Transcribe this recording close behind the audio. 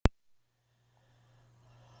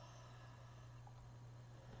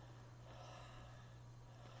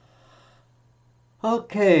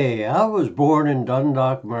Okay, I was born in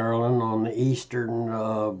Dundalk, Maryland, on the eastern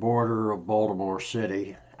border of Baltimore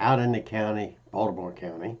City, out in the county, Baltimore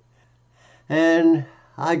County. And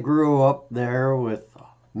I grew up there with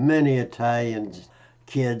many Italian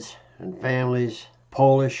kids and families,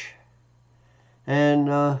 Polish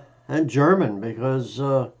and German, because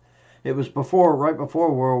it was right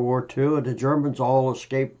before World War II, and the Germans all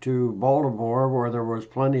escaped to Baltimore, where there was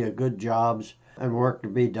plenty of good jobs and work to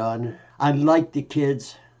be done. I liked the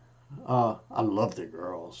kids. I love the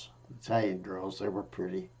girls, Italian girls. They were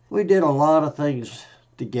pretty. We did a lot of things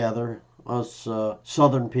together. Us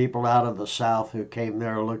Southern people out of the South who came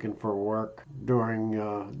there looking for work during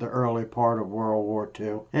the early part of World War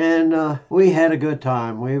II. And we had a good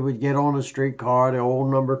time. We would get on a streetcar, the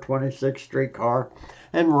old number 26 streetcar,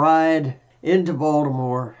 and ride into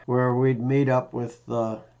Baltimore, where we'd meet up with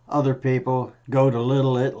other people, go to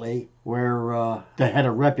Little Italy, where they had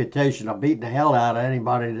a reputation of beating the hell out of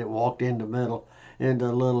anybody that walked into Little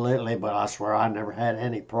Italy, but I swear I never had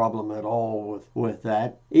any problem at all with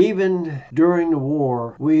that. Even during the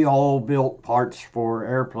war, we all built parts for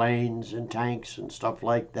airplanes and tanks and stuff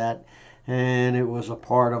like that. And it was a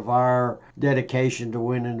part of our dedication to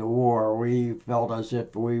winning the war. We felt as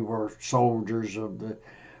if we were soldiers of the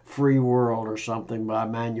free world or something by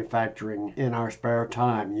manufacturing in our spare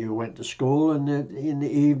time. You went to school, and in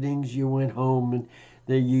the evenings you went home, and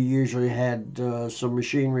then you usually had some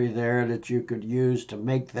machinery there that you could use to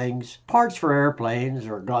make things, parts for airplanes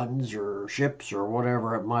or guns or ships or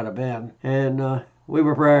whatever it might have been. And we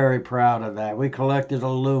were very proud of that. We collected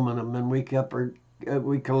aluminum, and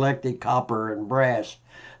we collected copper and brass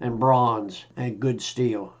and bronze and good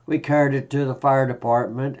steel. We carried it to the fire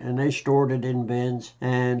department, and they stored it in bins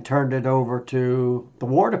and turned it over to the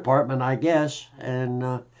War Department, I guess.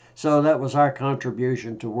 And so that was our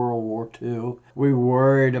contribution to World War II. We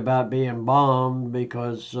worried about being bombed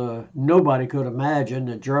because nobody could imagine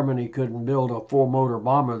that Germany couldn't build a four-motor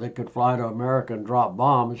bomber that could fly to America and drop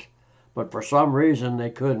bombs. But for some reason they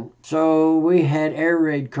couldn't. So we had air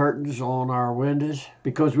raid curtains on our windows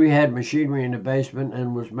because we had machinery in the basement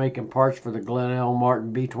and was making parts for the Glenn L.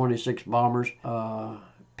 Martin B-26 bombers,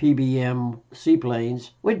 PBM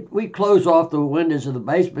seaplanes. We'd close off the windows of the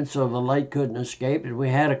basement so the light couldn't escape, and we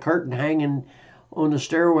had a curtain hanging on the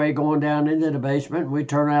stairway going down into the basement. We'd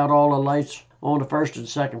turn out all the lights on the first and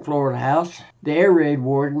second floor of the house. The air raid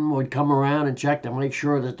warden would come around and check to make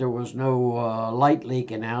sure that there was no light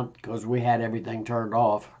leaking out, because we had everything turned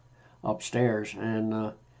off upstairs,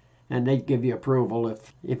 and they'd give you approval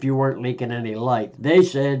if you weren't leaking any light. They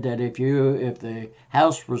said that if the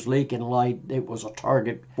house was leaking light, it was a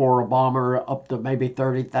target for a bomber up to maybe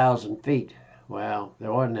 30,000 feet. Well,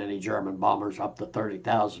 there wasn't any German bombers up to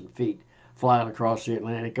 30,000 feet flying across the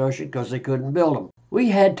Atlantic Ocean because they couldn't build them. We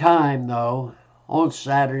had time, though, on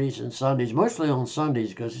Saturdays and Sundays, mostly on Sundays,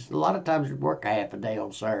 because a lot of times we'd work a half a day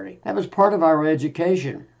on Saturday. That was part of our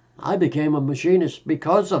education. I became a machinist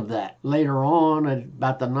because of that. Later on, at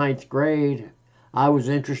about the ninth grade, I was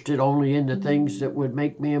interested only in the things that would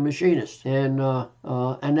make me a machinist, and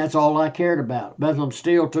that's all I cared about. Bethlehem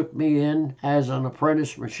Steel took me in as an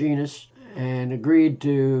apprentice machinist and agreed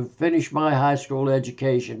to finish my high school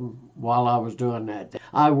education while I was doing that.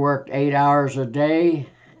 I worked 8 hours a day,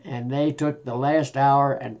 and they took the last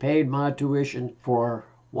hour and paid my tuition for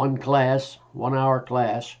one class, 1 hour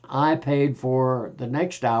class. I paid for the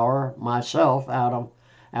next hour myself out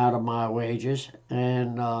of my wages,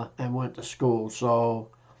 and went to school. So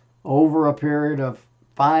over a period of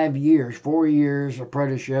 5 years, 4 years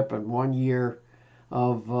apprenticeship and 1 year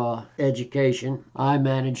of education, I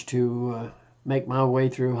managed to make my way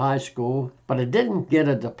through high school, but I didn't get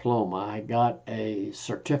a diploma. I got a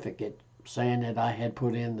certificate saying that I had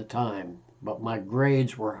put in the time, but my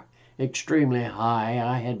grades were extremely high.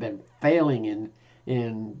 I had been failing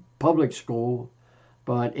in public school,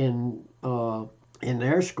 but in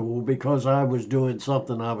their school, because I was doing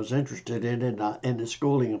something I was interested in, and the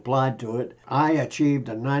schooling applied to it, I achieved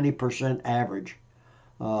a 90% average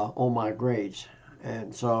on my grades.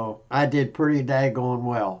 And so I did pretty daggone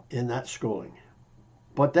well in that schooling.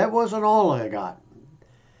 But that wasn't all I got.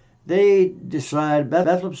 They decided,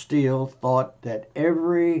 Bethlehem Steel thought that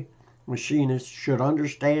every machinist should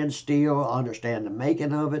understand steel, understand the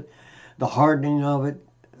making of it, the hardening of it,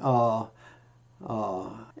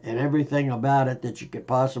 and everything about it that you could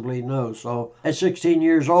possibly know. So at 16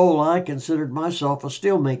 years old, I considered myself a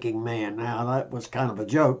steelmaking man. Now, that was kind of a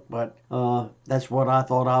joke, but that's what I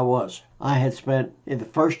thought I was. In the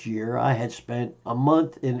first year, I had spent a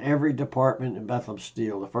month in every department in Bethlehem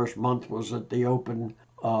Steel. The first month was at the open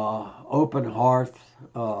hearth,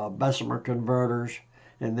 Bessemer converters,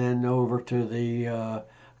 and then over to the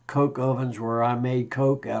coke ovens where I made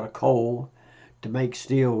coke out of coal to make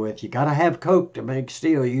steel with. You got to have coke to make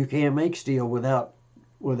steel. You can't make steel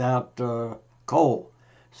without coal.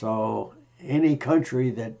 So any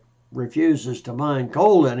country that refuses to mine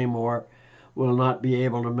coal anymore will not be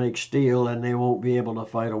able to make steel, and they won't be able to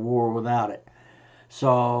fight a war without it.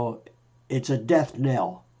 So it's a death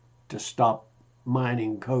knell to stop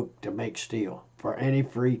mining coke to make steel for any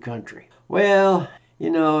free country. Well,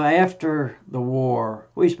 after the war,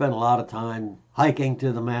 we spent a lot of time hiking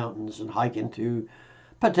to the mountains and hiking to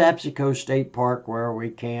Patapsco State Park where we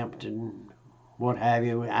camped and what have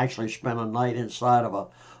you. We actually spent a night inside of a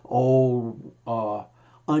old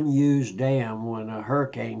unused dam when a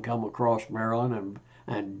hurricane come across Maryland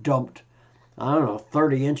and dumped, I don't know,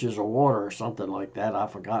 30 inches of water or something like that.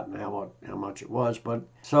 I've forgotten how much it was. But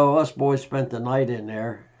so us boys spent the night in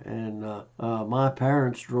there, and my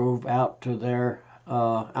parents drove out to the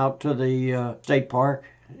state park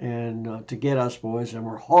and to get us boys, and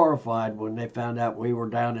were horrified when they found out we were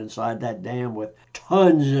down inside that dam with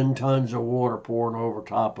tons and tons of water pouring over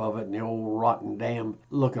top of it, and the old rotten dam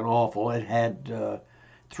looking awful. It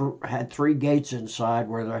had three gates inside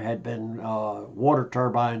where there had been water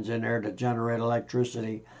turbines in there to generate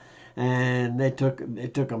electricity, and they took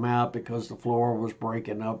them out because the floor was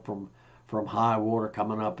breaking up from high water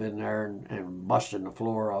coming up in there and busting the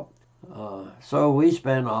floor up. So we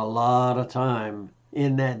spent a lot of time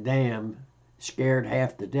in that dam, scared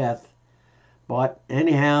half to death. But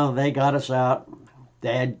anyhow, they got us out.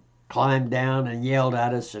 Dad climbed down and yelled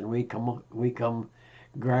at us, and we come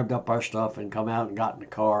grabbed up our stuff and come out and got in the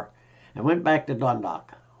car and went back to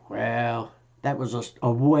Dundalk. Well, that was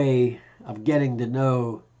a way of getting to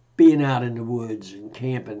know being out in the woods and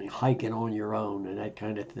camping and hiking on your own and that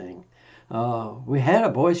kind of thing. We had a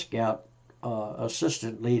Boy Scout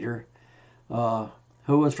assistant leader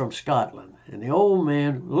who was from Scotland. And the old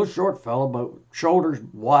man, a little short fellow, but shoulders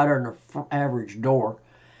wider than an average door,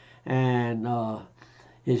 and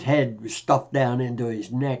his head was stuffed down into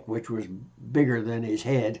his neck, which was bigger than his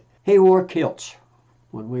head. He wore kilts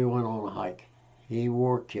when we went on a hike. He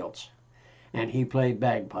wore kilts, and he played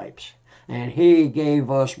bagpipes. And he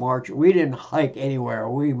gave us march. We didn't hike anywhere.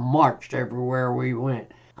 We marched everywhere we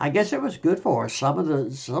went. I guess it was good for us. Some of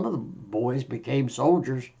the boys became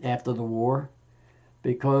soldiers after the war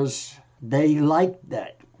because they liked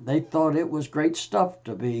that. They thought it was great stuff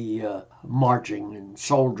to be marching and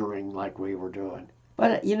soldiering like we were doing.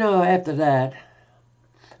 But after that,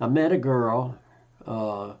 I met a girl,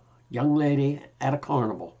 young lady at a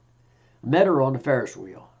carnival. I met her on the Ferris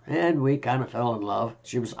wheel, and we kind of fell in love.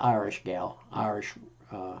 She was an Irish gal, Irish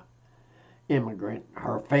immigrant.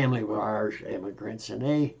 Her family were Irish immigrants, and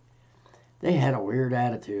they had a weird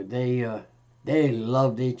attitude. They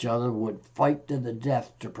loved each other, would fight to the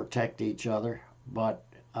death to protect each other, but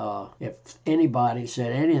if anybody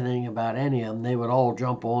said anything about any of them, they would all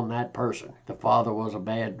jump on that person. The father was a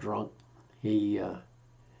bad drunk. He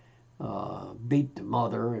beat the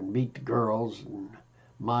mother and beat the girls. And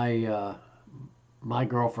my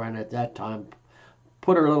girlfriend at that time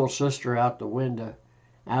put her little sister out the window,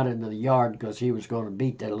 out into the yard, because he was going to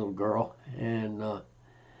beat that little girl. And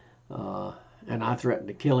I threatened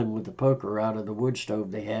to kill him with the poker out of the wood stove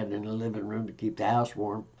they had in the living room to keep the house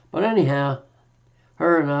warm. But anyhow,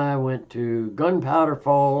 her and I went to Gunpowder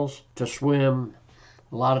Falls to swim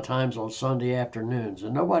a lot of times on Sunday afternoons,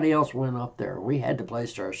 and nobody else went up there. We had the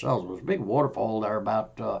place to ourselves. It was a big waterfall there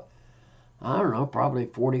about, I don't know, probably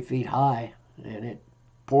 40 feet high, and it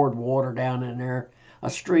poured water down in there. A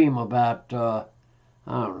stream about, I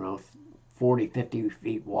don't know, 40, 50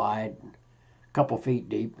 feet wide, a couple feet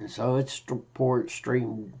deep, and so it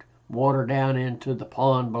streamed water down into the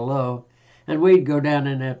pond below, and we'd go down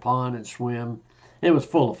in that pond and swim. It was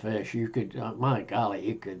full of fish. You could, my golly,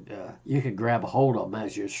 you could grab a hold of them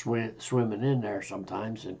as you're swimming in there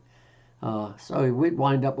sometimes, and so we'd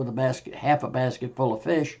wind up with half a basket full of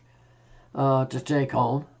fish to take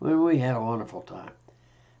home. And we had a wonderful time.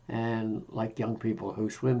 And like young people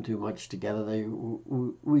who swim too much together,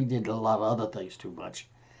 we did a lot of other things too much.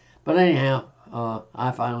 But anyhow,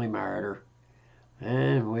 I finally married her,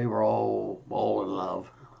 and we were all in love.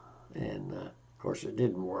 And of course, it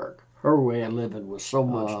didn't work. Her way of living was so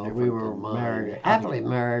much different. We were happily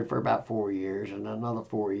married for about 4 years, and another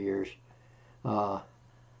 4 years, I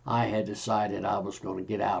had decided I was going to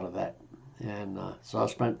get out of that, and so I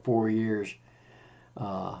spent 4 years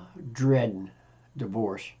dreading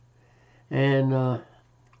divorce, and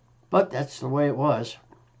but that's the way it was.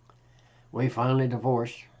 We finally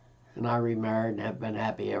divorced, and I remarried and have been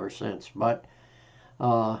happy ever since. But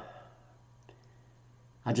I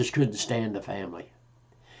just couldn't stand the family.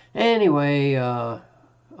 Anyway, uh,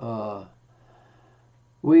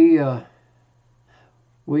 we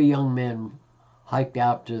we young men hiked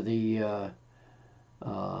out to the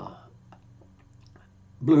uh,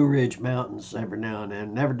 Blue Ridge Mountains every now and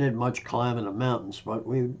then. Never did much climbing the mountains, but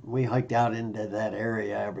we hiked out into that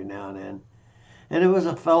area every now and then. And it was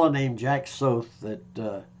a fellow named Jack Soth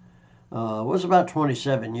that was about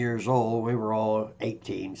 27 years old. We were all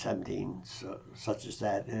 18, 17, such as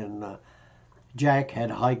that. And Jack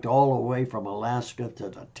had hiked all the way from Alaska to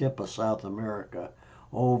the tip of South America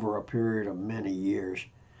over a period of many years.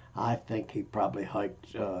 I think he probably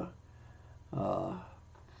hiked uh,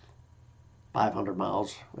 500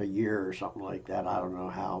 miles a year or something like that. I don't know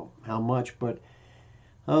how much, but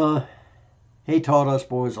uh, he taught us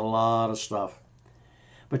boys a lot of stuff.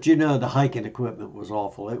 But you know, the hiking equipment was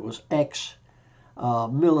awful. It was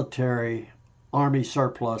military Army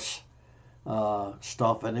surplus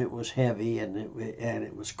stuff, and it was heavy, and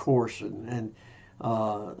it was coarse, and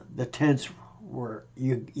the tents were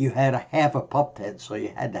you had a half a pup tent, so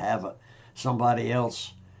you had to have somebody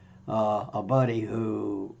else, a buddy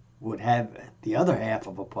who would have the other half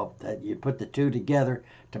of a pup tent. You'd put the two together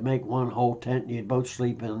to make one whole tent, and you'd both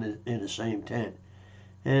sleep in the same tent.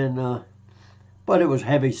 And but it was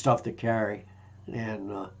heavy stuff to carry,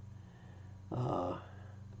 and uh,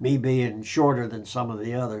 me being shorter than some of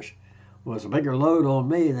the others was a bigger load on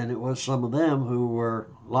me than it was some of them who were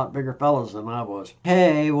a lot bigger fellas than I was.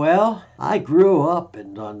 Hey, well, I grew up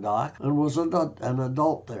in Dundalk and was an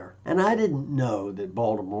adult there. And I didn't know that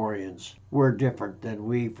Baltimoreans were different than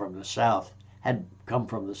we from the South, had come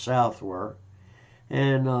from the South were.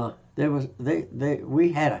 And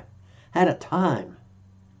we had a time.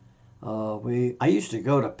 I used to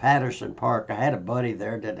go to Patterson Park. I had a buddy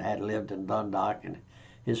there that had lived in Dundalk, and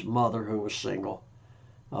his mother, who was single,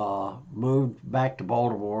 moved back to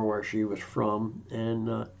Baltimore where she was from,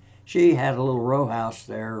 and she had a little row house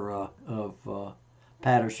there of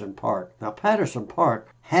Patterson Park. Now, Patterson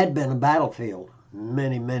Park had been a battlefield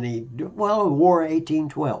the War of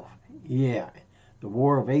 1812. Yeah, the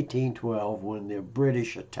War of 1812 when the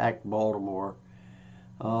British attacked Baltimore,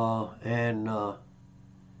 and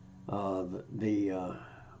the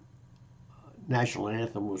national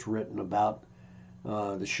anthem was written about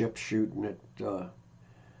the ship shooting at the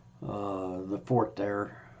fort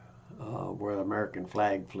there where the American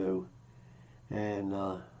flag flew, and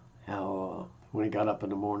how when he got up in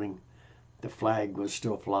the morning, the flag was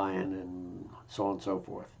still flying, and so on and so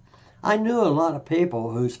forth. I knew a lot of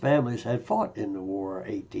people whose families had fought in the War of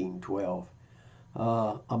 1812.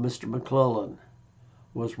 Mr. McClellan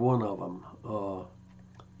was one of them.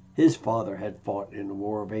 His father had fought in the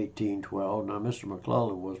War of 1812. Now, Mr.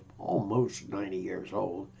 McClellan was almost 90 years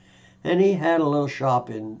old, and he had a little shop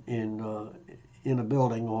in a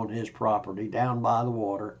building on his property down by the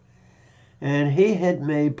water, and he had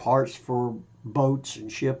made parts for boats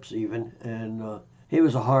and ships even. And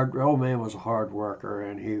old man was a hard worker,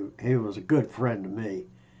 and he was a good friend to me.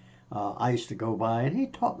 I used to go by, and he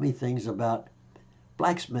taught me things about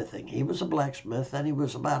blacksmithing. He was a blacksmith, and he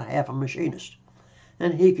was about half a machinist.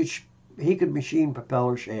 And he could machine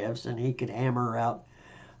propeller shafts, and he could hammer out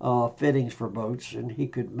fittings for boats, and he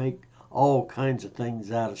could make all kinds of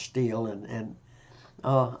things out of steel. And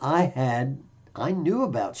I knew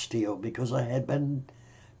about steel because I had been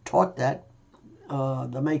taught that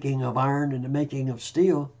the making of iron and the making of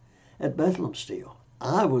steel at Bethlehem Steel.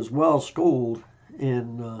 I was well schooled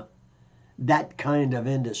in that kind of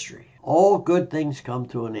industry. All good things come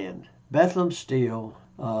to an end. Bethlehem Steel.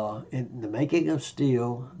 In the making of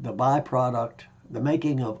steel, the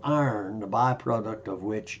making of iron, the byproduct of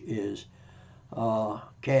which is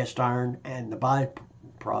cast iron, and the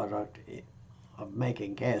byproduct of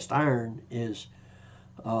making cast iron is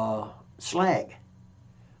slag.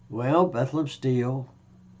 Well, Bethlehem Steel,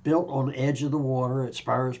 built on the edge of the water at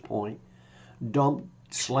Sparrows Point,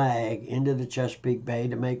 dumped slag into the Chesapeake Bay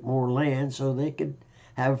to make more land so they could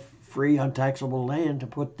have free untaxable land to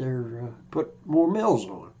put more mills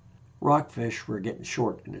on. Rockfish were getting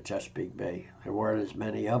short in the Chesapeake Bay. There weren't as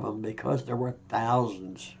many of them because there were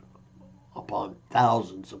thousands upon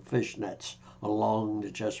thousands of fish nets along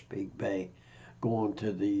the Chesapeake Bay going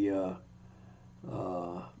to the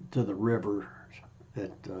rivers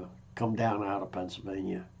that come down out of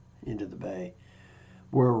Pennsylvania into the bay,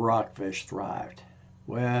 where rockfish thrived.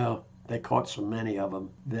 Well, they caught so many of them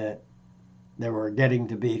that there were getting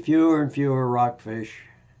to be fewer and fewer rockfish,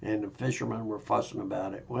 and the fishermen were fussing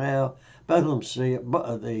about it. Well, Bethlehem Steel,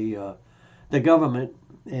 the government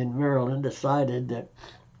in Maryland decided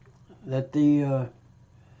that the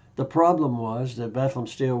problem was that Bethlehem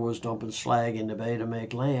Steel was dumping slag in the bay to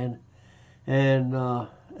make land, and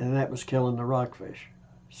and that was killing the rockfish.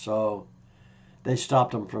 So they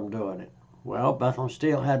stopped them from doing it. Well, Bethlehem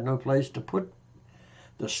Steel had no place to put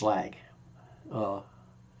the slag. Uh,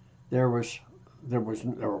 there were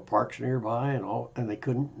parks nearby and they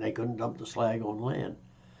couldn't dump the slag on land.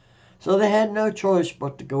 So they had no choice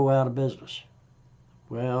but to go out of business.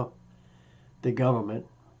 Well, the government,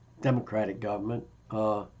 Democratic government,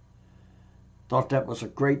 thought that was a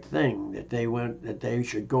great thing that they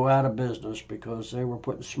should go out of business because they were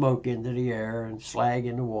putting smoke into the air and slag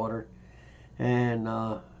in the water, and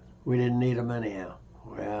we didn't need them anyhow.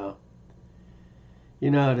 Well,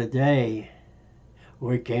 today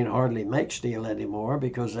we can't hardly make steel anymore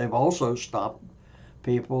because they've also stopped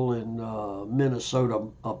people in Minnesota,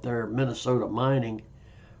 up there, Minnesota mining,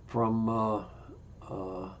 from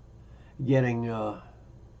getting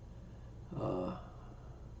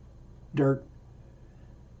dirt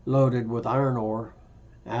loaded with iron ore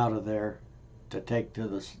out of there to take to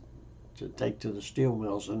the steel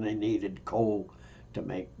mills, and they needed coal to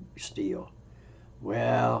make steel.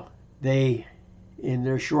 Well, they, in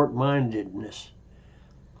their short-mindedness,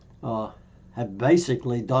 have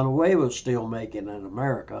basically done away with steel making in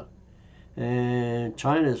America, and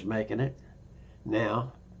China's making it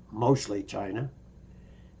now, mostly China.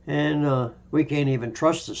 And we can't even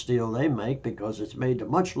trust the steel they make because it's made to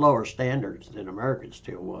much lower standards than American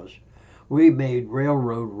steel was. We made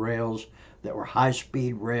railroad rails that were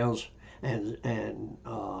high-speed rails and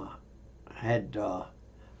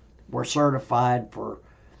were certified for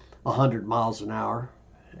 100 miles an hour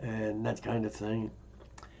and that kind of thing.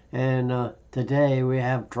 And today we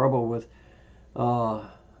have trouble with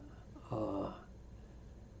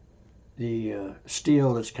the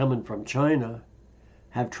steel that's coming from China.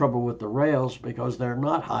 Have trouble with the rails because they're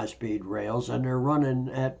not high-speed rails, and they're running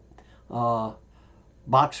at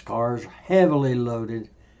boxcars heavily loaded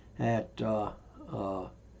at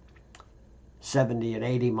 70 and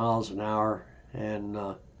 80 miles an hour. And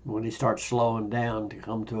when they start slowing down to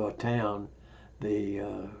come to a town,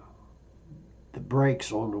 the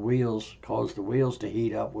brakes on the wheels cause the wheels to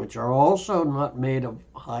heat up, which are also not made of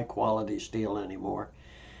high-quality steel anymore.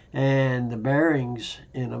 And the bearings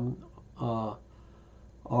in them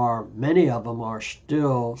many of them are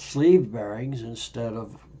still sleeve bearings instead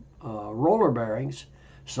of roller bearings,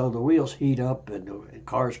 so the wheels heat up and the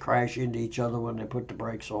cars crash into each other when they put the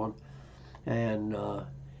brakes on. And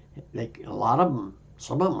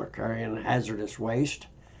some of them are carrying hazardous waste,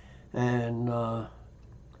 and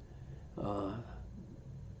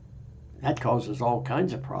that causes all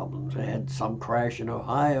kinds of problems. They had some crash in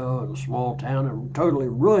Ohio in a small town and totally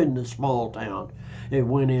ruined the small town. It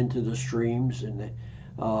went into the streams, and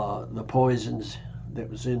the poisons that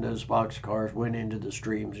was in those boxcars went into the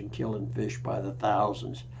streams and killing fish by the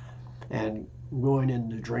thousands and going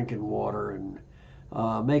into drinking water and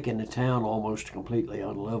making the town almost completely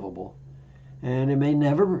unlivable. And it may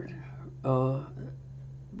never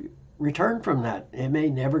return from that. It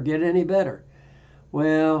may never get any better.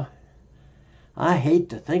 Well, I hate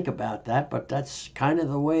to think about that, but that's kind of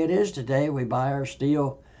the way it is today. We buy our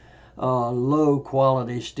steel, low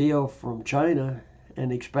quality steel from China,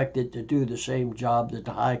 and expect it to do the same job that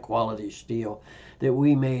the high quality steel that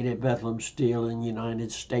we made at Bethlehem Steel and United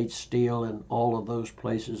States Steel and all of those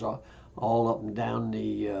places, all up and down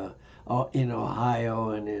the in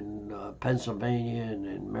Ohio and in Pennsylvania and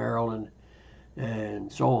in Maryland and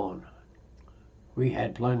so on. We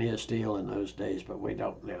had plenty of steel in those days, but we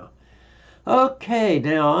don't now. Okay,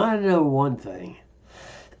 now I know one thing.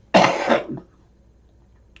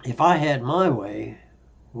 If I had my way,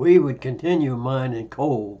 we would continue mining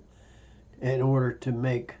coal in order to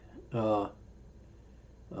make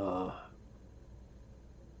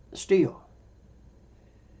steel.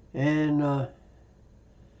 And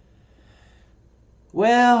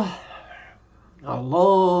well, a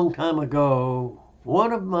long time ago,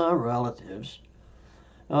 one of my relatives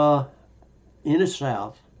in the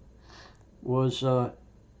South was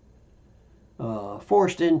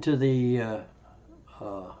forced into the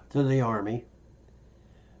Army.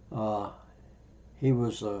 He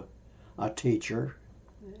was a teacher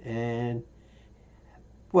and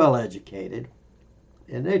well educated,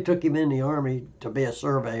 and they took him in the Army to be a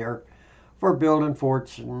surveyor for building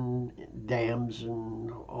forts and dams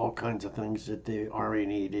and all kinds of things that the Army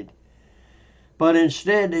needed. But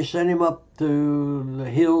instead, they sent him up to the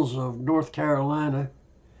hills of North Carolina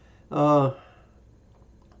to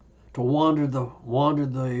wander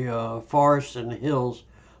the forests and the hills,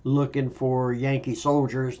 looking for Yankee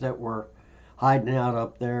soldiers that were hiding out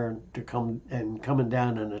up there coming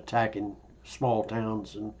down and attacking small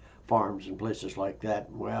towns and farms and places like that.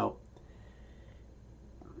 Well,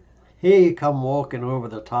 he come walking over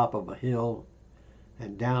the top of a hill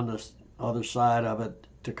and down the other side of it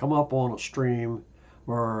to come up on a stream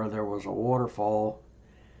where there was a waterfall,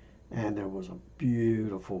 and there was a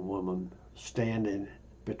beautiful woman standing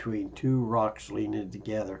between two rocks leaning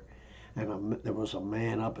together, and there was a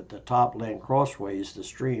man up at the top laying crossways the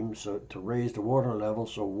stream so to raise the water level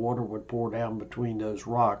so water would pour down between those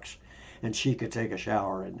rocks and she could take a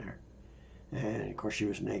shower in there. And of course she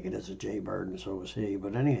was naked as a jaybird, and so was he.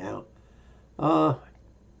 But anyhow,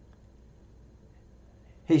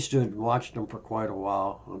 he stood and watched them for quite a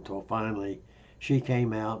while until finally she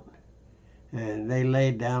came out, and they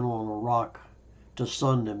laid down on a rock to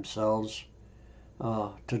sun themselves,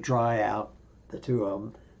 to dry out, the two of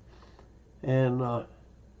them. And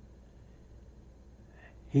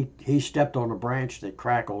he stepped on a branch that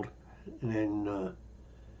crackled, and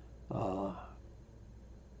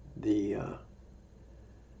the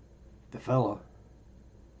fellow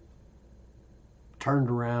turned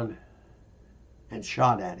around and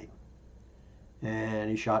shot at him. And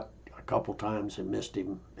he shot a couple times and missed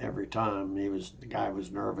him every time. The guy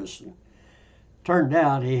was nervous, and turned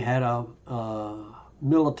out he had a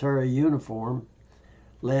military uniform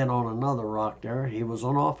laying on another rock there. He was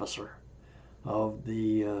an officer of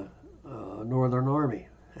the Northern Army.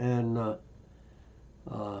 And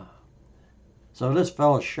so this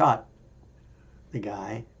fellow shot the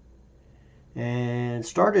guy and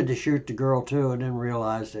started to shoot the girl too, and then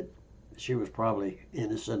realized that she was probably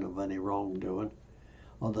innocent of any wrongdoing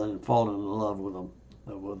other than falling in love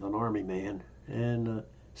with an army man. And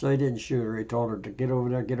so he didn't shoot her. He told her to get over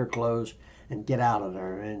there, get her clothes, and get out of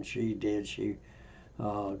there. And she did. She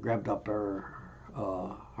grabbed up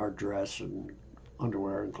her dress and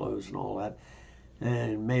underwear and clothes and all that,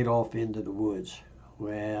 and made off into the woods.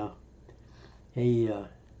 Well, he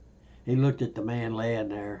looked at the man laying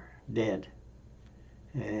there dead,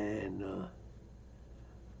 and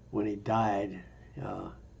when he died,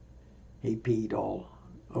 he peed all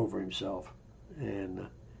over himself, and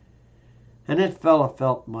that fella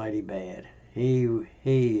felt mighty bad. He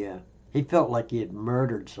felt like he had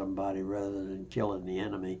murdered somebody rather than killing the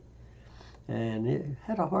enemy, and he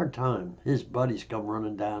had a hard time. His buddies come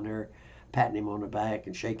running down there, patting him on the back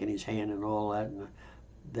and shaking his hand and all that, and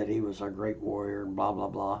that he was a great warrior and blah blah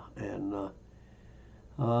blah. And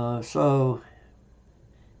so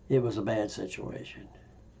it was a bad situation.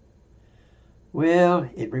 Well,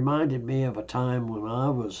 it reminded me of a time when I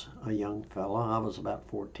was a young fella. I was about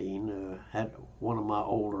 14. Had one of my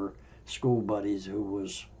older school buddies who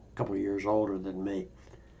was a couple of years older than me,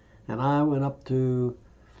 and I went up to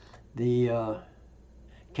the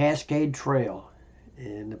Cascade Trail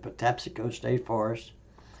in the Patapsco State Forest,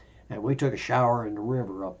 and we took a shower in the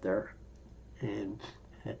river up there. And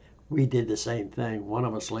we did the same thing. One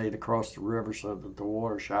of us laid across the river so that the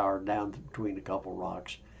water showered down between a couple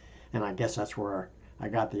rocks. And I guess that's where I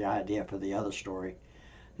got the idea for the other story.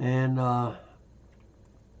 And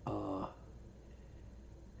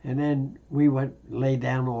then we lay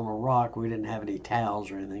down on a rock. We didn't have any towels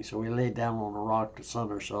or anything, so we laid down on a rock to sun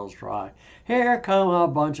ourselves dry. Here come a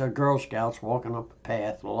bunch of Girl Scouts walking up the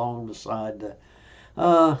path along beside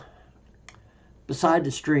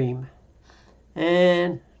the stream,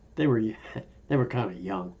 and they were kind of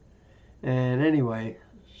young. And anyway,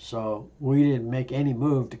 so we didn't make any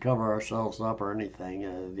move to cover ourselves up or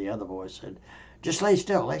anything. The other boys said, "Just lay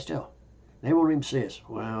still, lay still. They won't even see us."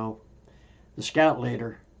 Well, the scout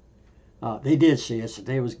leader, they did see us.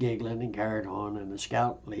 They was giggling and carried on, and the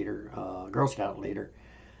scout leader, Girl Scout leader,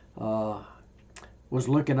 was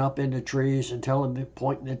looking up in the trees and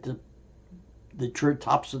pointing at the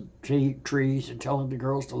tops of trees and telling the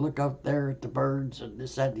girls to look up there at the birds and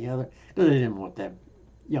this, that, and the other. They didn't want them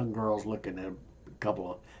young girls looking at a couple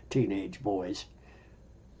of teenage boys.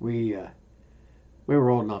 We were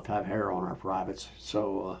old enough to have hair on our privates.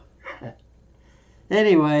 So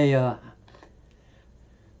anyway,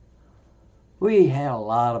 we had a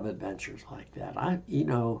lot of adventures like that.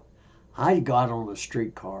 I got on a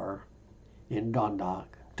streetcar in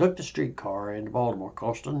Dundalk, took the streetcar into Baltimore,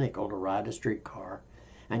 cost a nickel to ride a streetcar,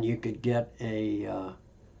 and you could get a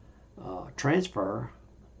transfer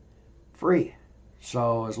free.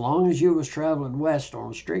 So as long as you was traveling west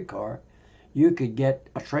on a streetcar, you could get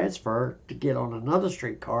a transfer to get on another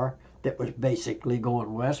streetcar that was basically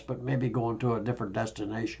going west, but maybe going to a different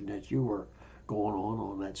destination that you were going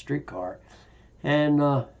on that streetcar. And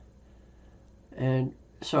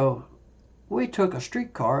so we took a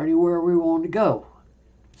streetcar anywhere we wanted to go.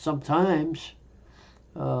 Sometimes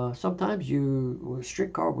a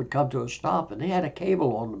streetcar would come to a stop, and they had a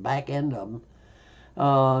cable on the back end of them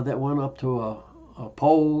that went up to a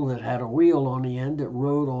pole that had a wheel on the end that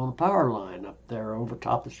rode on a power line up there over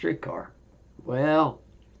top of the streetcar. Well,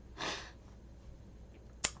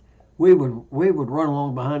 we would run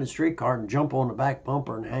along behind the streetcar and jump on the back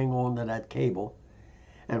bumper and hang on to that cable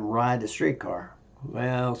and ride the streetcar.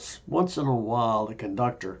 Well, once in a while, the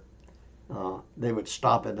conductor, they would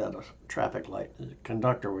stop it at a traffic light. The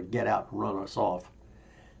conductor would get out and run us off.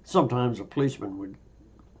 Sometimes a policeman would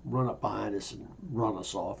run up behind us and run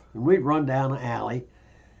us off. And we'd run down an alley,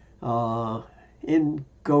 go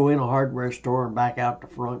in a hardware store and back out the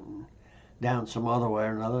front and down some other way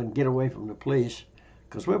or another and get away from the police.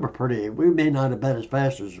 Because we may not have been as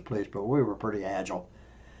fast as the police, but we were pretty agile.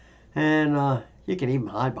 And you could even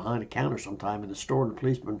hide behind a counter sometime in the store, and the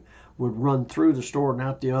policeman would run through the store and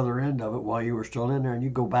out the other end of it while you were still in there, and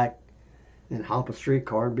you'd go back and hop a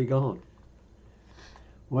streetcar and be gone.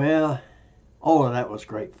 Well, all of that was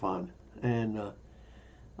great fun, and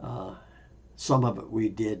some of it we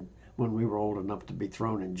did when we were old enough to be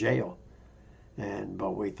thrown in jail,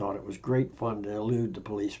 but we thought it was great fun to elude the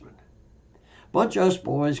policeman. Bunch of us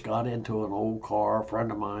boys got into an old car. A friend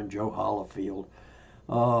of mine, Joe Hollifield,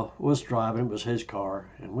 was driving. It was his car,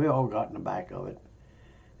 and we all got in the back of it.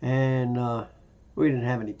 And we didn't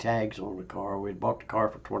have any tags on the car. We'd bought the car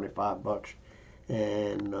for $25,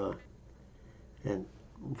 and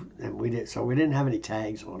we didn't have any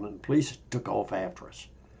tags on it. The police took off after us.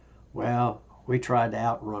 Well, we tried to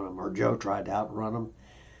outrun them, or Joe tried to outrun them,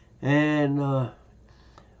 and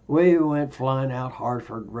we went flying out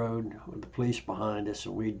Hartford Road with the police behind us,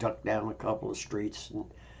 and we ducked down a couple of streets and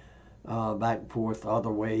back and forth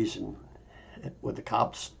other ways, and with the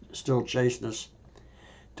cops still chasing us,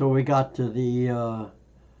 till we got to the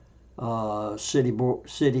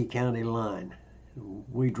city-county line.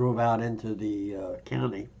 We drove out into the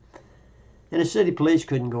county, and the city police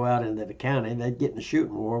couldn't go out into the county. They'd get in a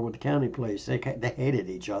shooting war with the county police. They hated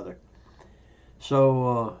each other.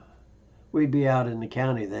 So we'd be out in the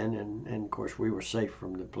county then, and of course we were safe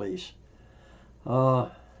from the police. I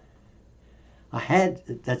had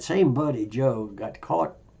that same buddy, Joe, got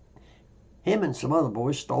caught. Him and some other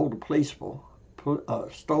boys stole a pistol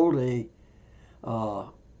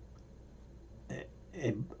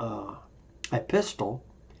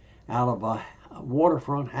out of a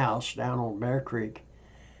waterfront house down on Bear Creek,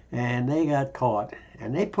 and they got caught,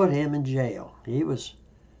 and they put him in jail. He was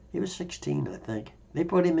 16, I think. They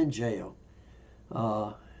put him in jail.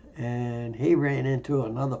 And he ran into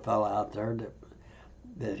another fella out there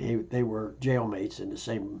they were jailmates in the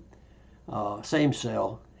same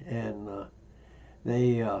cell, and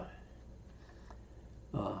they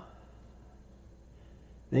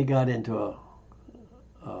got into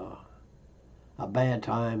a bad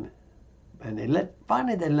time, and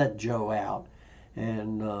finally they let Joe out,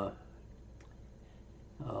 and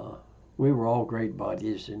we were all great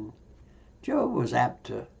buddies, and Joe was apt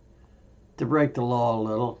to break the law a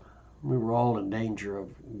little. We were all in danger of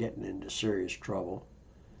getting into serious trouble.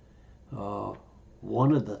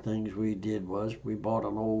 One of the things we did was we bought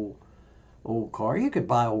an old car. You could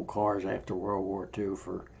buy old cars after World War II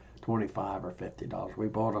for $25 or $50. We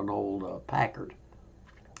bought an old Packard.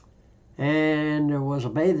 And there was a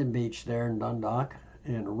bathing beach there in Dundalk,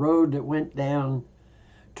 and the road that went down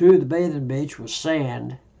to the bathing beach was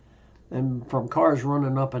sand, and from cars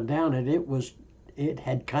running up and down it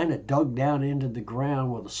had kind of dug down into the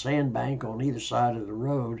ground with a sandbank on either side of the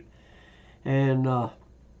road. And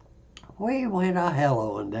we went a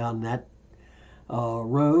helloing down that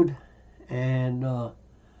road, and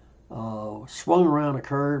swung around a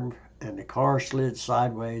curve, and the car slid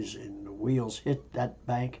sideways, and the wheels hit that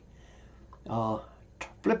bank,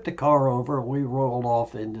 flipped the car over, and we rolled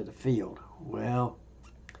off into the field. Well,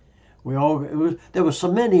 there was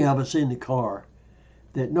so many of us in the car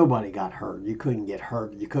that nobody got hurt. You couldn't get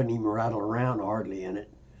hurt. You couldn't even rattle around hardly in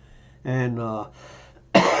it. And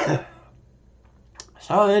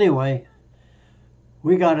so anyway,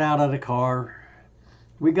 we got out of the car.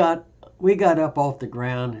 We got up off the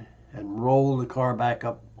ground and rolled the car back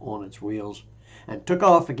up on its wheels and took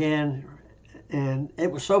off again. And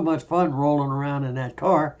it was so much fun rolling around in that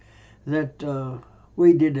car that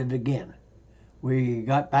we did it again. We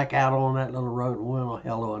got back out on that little road and went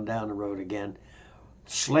helloing down the road again,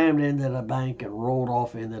 slammed into the bank and rolled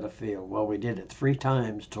off into the field. Well, we did it 3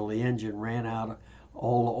 times till the engine ran out.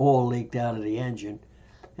 All the oil leaked out of the engine,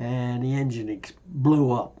 and the engine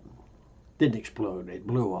blew up. Didn't explode, it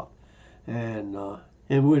blew up, and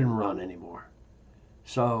it wouldn't run anymore.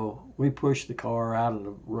 So we pushed the car out of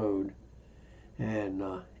the road and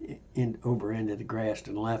over into the grass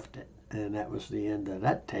and left it, and that was the end of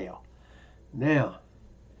that tale. Now,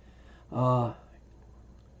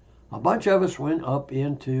 a bunch of us went up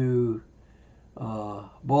into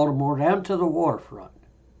Baltimore down to the waterfront.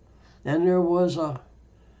 And there was a,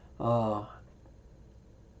 a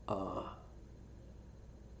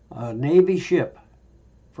Navy ship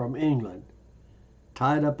from England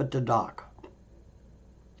tied up at the dock.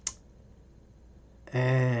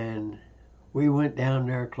 And we went down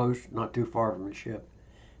there close, not too far from the ship,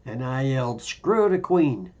 and I yelled, "Screw the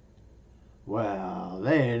Queen." Well,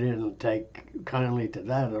 they didn't take kindly to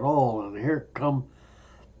that at all, and here come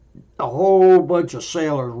a whole bunch of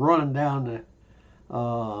sailors running down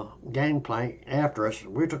the gangplank after us.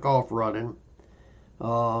 We took off running,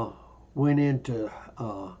 went into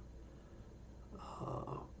a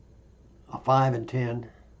 5 and 10,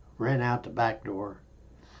 ran out the back door,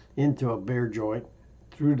 into a beer joint,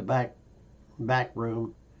 through the back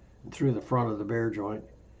room, and through the front of the beer joint,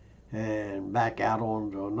 and back out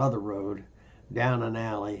onto another road, down an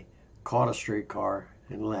alley, caught a streetcar,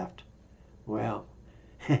 and left. Well,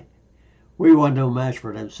 we wasn't no match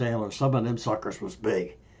for them sailors. Some of them suckers was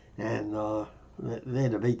big, and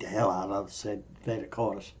they'd have beat the hell out of us if they'd have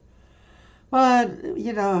caught us. But,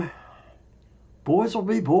 you know, boys will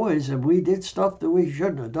be boys, and we did stuff that we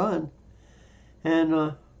shouldn't have done.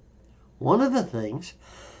 And one of the things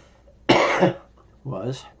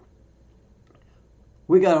was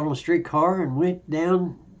we got on a streetcar and went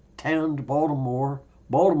downtown to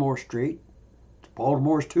Baltimore Street.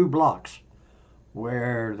 Baltimore's 2 blocks,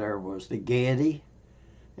 where there was the Gaiety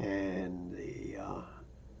and the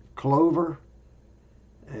Clover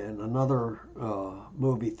and another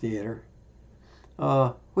movie theater.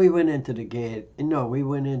 We went into the Gaiety. No, we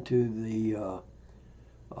went into the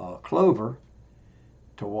Clover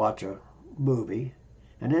to watch a movie,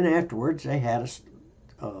 and then afterwards they had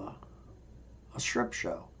a strip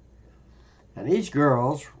show. And these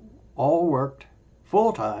girls all worked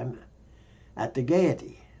full time at the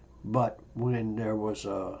Gaiety. But when there was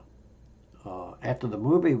after the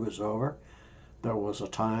movie was over, there was a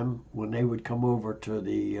time when they would come over to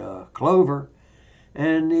the Clover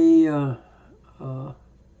and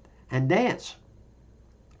and dance.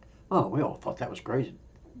 Oh, we all thought that was great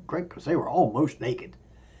because they were almost naked.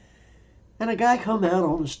 And a guy come out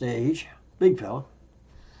on the stage, big fella.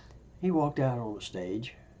 He walked out on the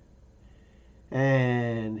stage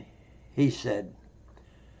and he said,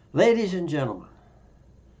 "Ladies and gentlemen,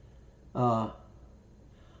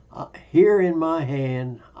 here in my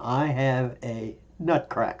hand I have a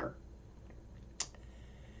nutcracker.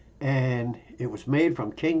 And it was made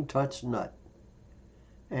from King Tut's nut.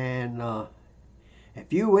 And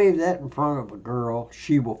if you wave that in front of a girl,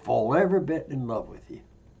 she will fall every bit in love with you."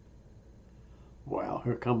 Well,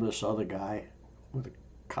 here comes this other guy with a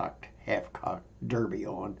half-cocked derby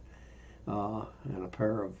on, and a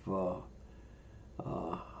pair of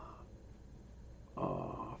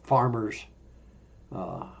farmers'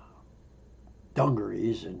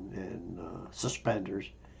 dungarees and suspenders.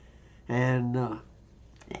 And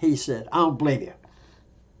he said, "I don't believe you."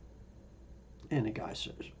 And the guy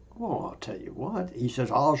says, "Well, I'll tell you what." He says,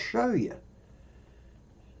 "I'll show you."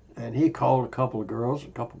 And he called a couple of girls. A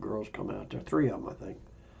couple of girls come out there, 3 of them, I think,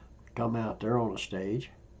 come out there on a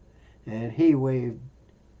stage. And he waved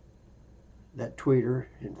that tweeter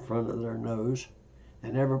in front of their nose.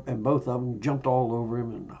 And both of them jumped all over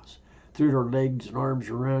him and threw their legs and arms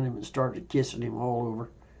around him and started kissing him all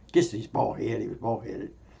over. Kissed his bald head. He was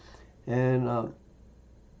bald-headed. And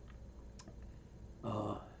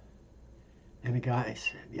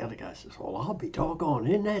the other guy says, "Well, I'll be doggone,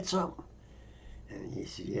 isn't that something?" And he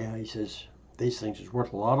said, "Yeah." He says, "These things is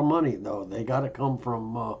worth a lot of money, though. They got to come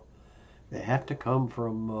from, they have to come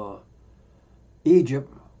from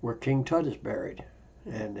Egypt, where King Tut is buried,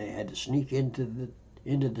 and they had to sneak into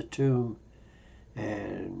the tomb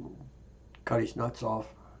and cut his nuts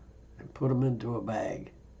off and put them into a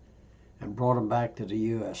bag and brought them back to the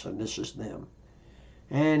U.S. and this is them."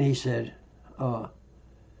 And he said, "Now,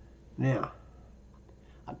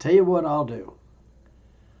 I'll tell you what I'll do.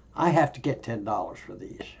 I have to get $10 for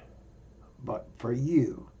these, but for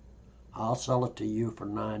you, I'll sell it to you for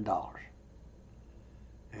 $9.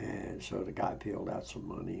 And so the guy peeled out some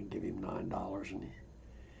money and gave him $9,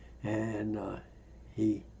 and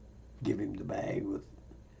he gave him the bag with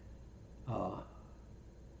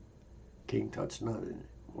King Tut's nut in it.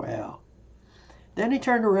 Well, then he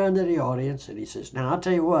turned around to the audience and he says, "Now, I'll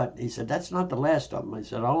tell you what." He said, "That's not the last of them." He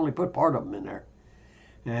said, "I only put part of them in there.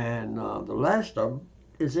 And the last of them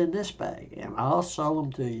is in this bag, and I'll sell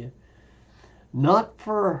them to you, not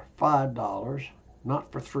for $5,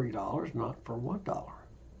 not for $3, not for $1.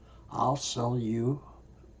 I'll sell you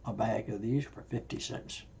a bag of these for 50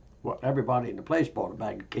 cents. Well, everybody in the place bought a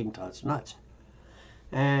bag of King Tut's nuts.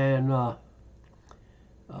 And of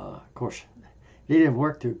course, he didn't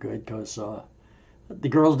work too good because the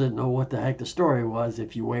girls didn't know what the heck the story was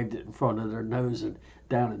if you waved it in front of their nose and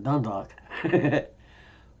down in Dundalk.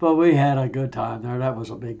 But we had a good time there. That was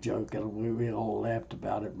a big joke, and we all laughed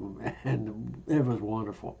about it, and it was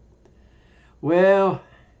wonderful. Well,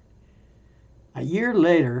 a year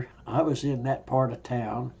later, I was in that part of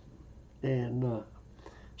town and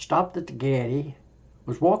stopped at the Gaiety,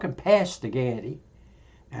 was walking past the Gaiety,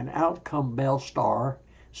 and out come Belle Starr,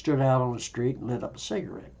 stood out on the street and lit up a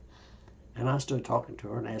cigarette. And I stood talking to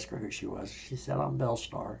her and asked her who she was. She said, I'm Belle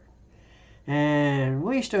Starr. And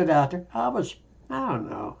we stood out there. I don't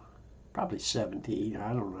know, probably 17.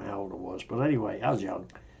 I don't know how old I was. But anyway, I was young.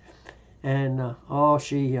 And,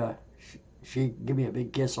 she gave me a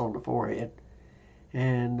big kiss on the forehead.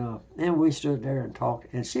 And we stood there and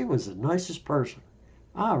talked. And she was the nicest person.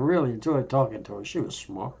 I really enjoyed talking to her. She was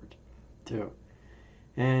smart, too.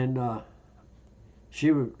 And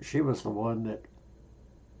she was the one that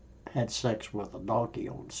had sex with a donkey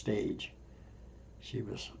on stage. She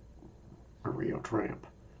was a real tramp.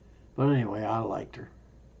 But anyway, I liked her.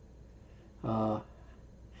 And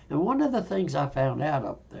one of the things I found out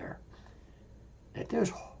up there, that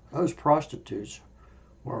those prostitutes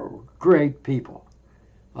were great people.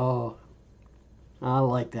 I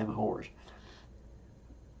like them whores.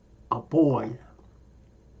 A boy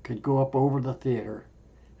could go up over the theater,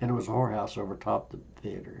 and it was a whorehouse over top the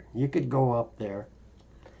theater. You could go up there,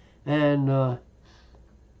 and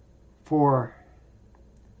for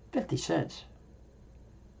 50 cents,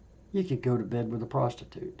 you could go to bed with a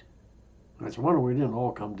prostitute. It's a wonder we didn't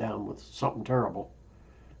all come down with something terrible,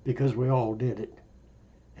 because we all did it.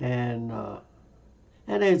 And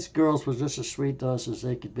these girls was just as sweet to us as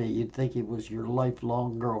they could be. You'd think it was your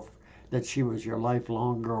lifelong girlfriend, that she was your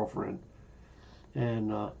lifelong girlfriend.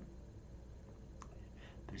 And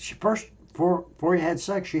she first, before you had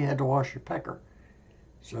sex, she had to wash your pecker.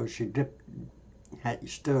 So she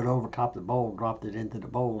stood over top of the bowl, dropped it into the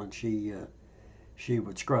bowl, and she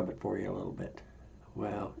would scrub it for you a little bit.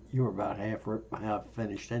 Well, you were about half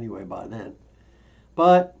finished anyway by then.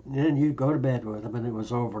 But then you'd go to bed with them, and it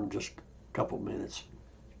was over in just a couple minutes.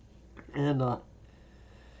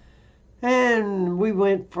 And we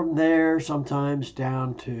went from there sometimes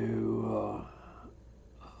down to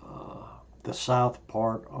the south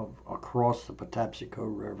part of, across the Patapsco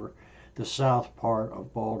River, the south part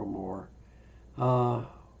of Baltimore,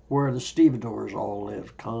 where the stevedores all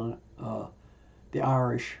lived. The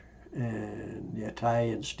Irish and the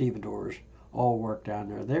Italian stevedores all worked down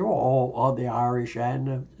there. They were all the Irish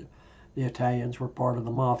and the Italians were part of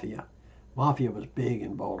the mafia. Mafia was big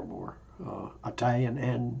in Baltimore, Italian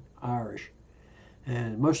and Irish.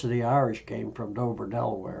 And most of the Irish came from Dover,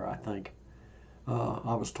 Delaware, I think.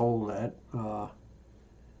 I was told that.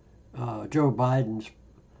 Joe Biden's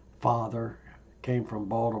father came from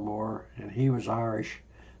Baltimore, and he was Irish,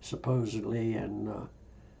 supposedly, and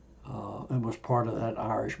was part of that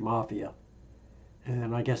Irish mafia.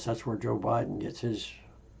 And I guess that's where Joe Biden gets his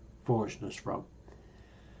foolishness from.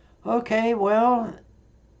 Okay, well,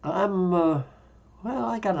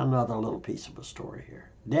 I got another little piece of a story here.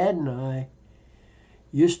 Dad and I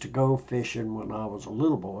used to go fishing when I was a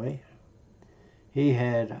little boy. He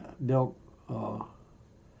had built a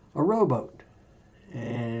rowboat,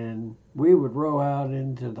 and we would row out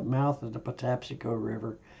into the mouth of the Patapsco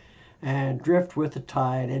River and drift with the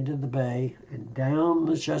tide into the bay and down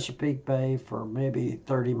the Chesapeake Bay for maybe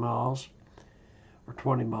 30 miles or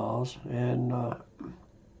 20 miles and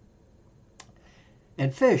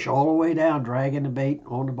fish all the way down, dragging the bait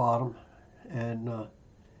on the bottom and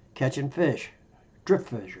catching fish, drift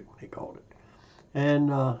fishing they called it. And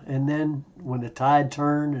then when the tide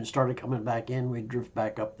turned and started coming back in, we'd drift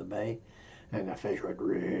back up the bay, and the fish would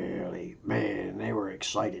really, man, they were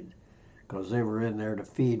excited because they were in there to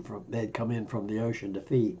feed they'd come in from the ocean to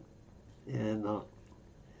feed. And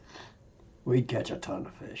we'd catch a ton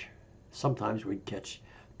of fish. Sometimes we'd catch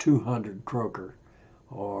 200 croaker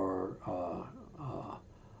or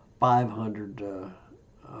 500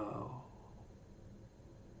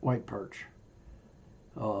 white perch.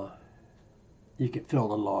 You could fill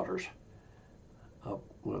the lauders up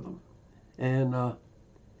with them. And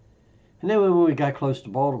then when we got close to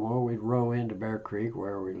Baltimore, we'd row into Bear Creek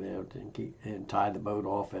where we lived and tie the boat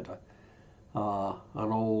off at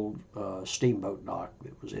an old steamboat dock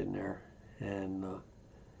that was in there. And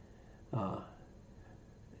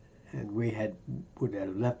we would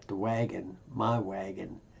have left the wagon, my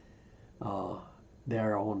wagon,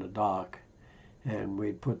 there on the dock, and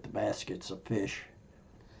we'd put the baskets of fish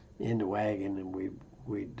in the wagon, and we'd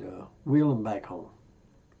wheel them back home.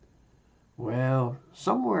 Well,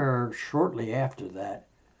 somewhere shortly after that,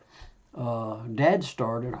 Dad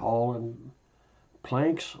started hauling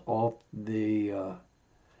planks off the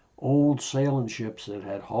old sailing ships that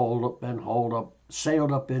had hauled up,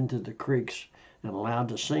 sailed up into the creeks and allowed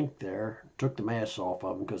to sink there. Took the masts off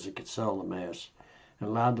of them because they could sell the masts, and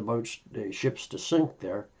allowed the ships to sink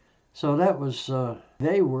there. So that was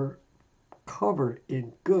they were covered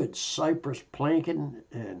in good cypress planking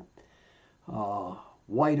and uh,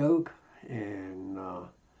 white oak and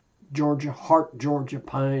Georgia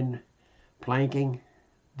pine planking.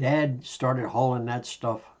 Dad started hauling that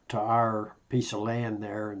stuff to our piece of land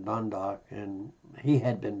there in Dundalk, and he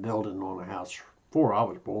had been building on a house before I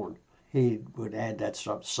was born. He would add that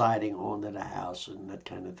stuff, siding onto the house and that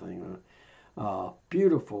kind of thing.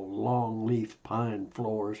 Beautiful long leaf pine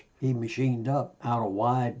floors. He machined up out of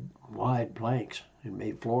wide planks and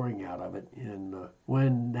made flooring out of it. And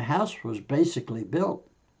when the house was basically built,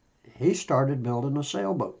 he started building a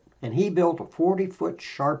sailboat. And he built a 40-foot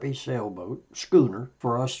Sharpie sailboat, schooner,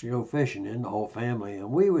 for us to go fishing in, the whole family.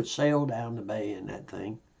 And we would sail down the bay in that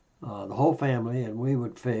thing, the whole family, and we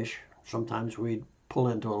would fish. Sometimes we'd pull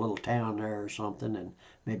into a little town there or something and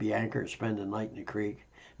maybe anchor and spend the night in the creek,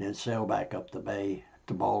 and then sail back up the bay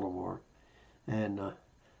to Baltimore. And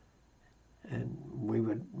we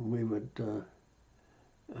would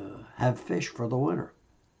have fish for the winter.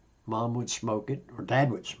 Mom would smoke it, or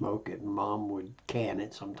Dad would smoke it, and Mom would can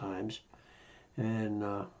it sometimes. And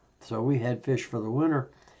so we had fish for the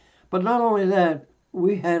winter. But not only that,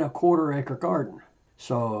 we had a quarter-acre garden.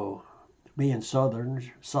 So being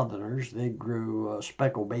Southerners, they grew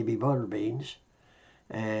speckled baby butter beans,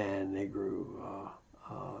 and they grew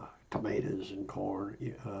tomatoes and corn.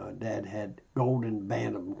 Dad had golden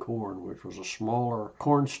bantam corn, which was a smaller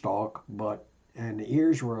corn stalk, and the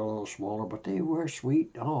ears were a little smaller, but they were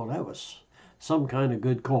sweet. Oh, that was some kind of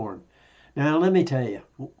good corn. Now, let me tell you,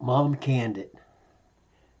 Mom canned it.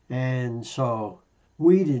 And so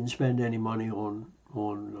we didn't spend any money on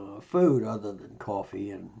food other than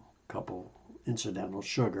coffee and a couple incidental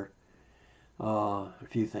sugar, a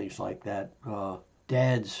few things like that.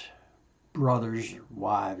 Dad's brothers'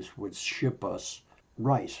 wives would ship us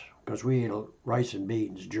rice because we ate rice and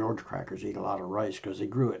beans. George crackers eat a lot of rice because they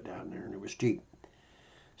grew it down there and it was cheap.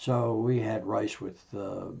 So we had rice with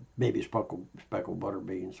baby speckled butter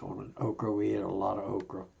beans on it. Okra, we ate a lot of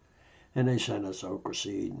okra. And they sent us okra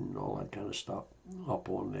seed and all that kind of stuff up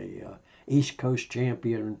on the East Coast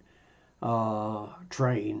Champion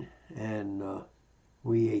train. And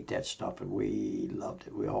we ate that stuff and we loved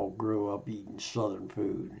it. We all grew up eating Southern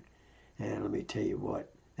food. And let me tell you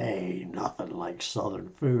what, there ain't nothing like Southern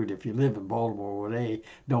food. If you live in Baltimore, where they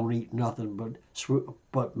don't eat nothing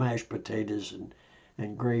but mashed potatoes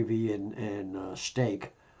and gravy and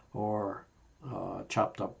steak, or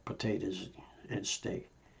chopped up potatoes and steak,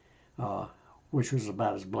 which was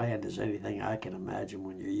about as bland as anything I can imagine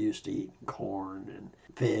when you're used to eating corn and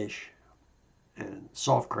fish and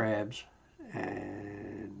soft crabs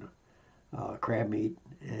and crab meat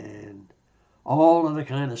and all of the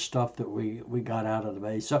kind of stuff that we got out of the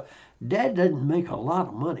bay. So Dad didn't make a lot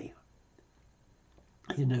of money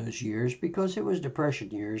in those years because it was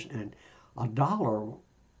Depression years, and a dollar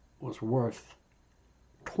was worth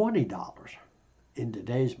 $20 in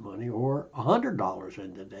today's money, or $100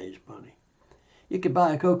 in today's money. You could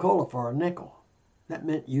buy a Coca-Cola for a nickel. That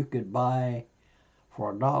meant you could buy,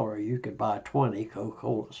 for $1, you could buy 20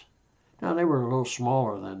 Coca-Colas. Now, they were a little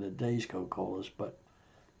smaller than today's Coca-Colas, but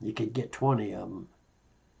you could get 20 of them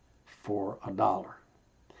for $1.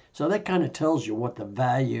 So that kind of tells you what the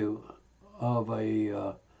value of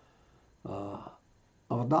a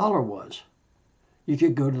dollar was. You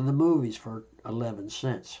could go to the movies for 11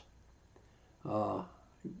 cents. I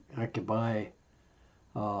could buy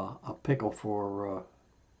a pickle for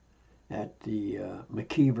at the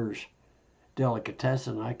McKeever's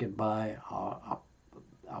Delicatessen. I could buy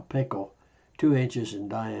a pickle 2 inches in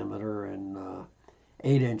diameter and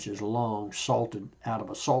 8 inches long, salted out of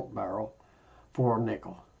a salt barrel, for a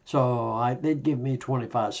nickel. So they'd give me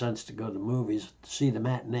 25 cents to go to the movies to see the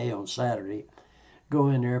matinee on Saturday. Go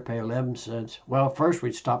in there, pay 11 cents. Well, first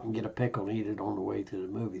we'd stop and get a pickle and eat it on the way to the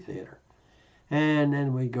movie theater. And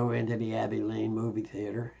then we'd go into the Abbey Lane movie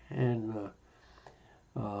theater, and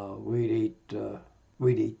we'd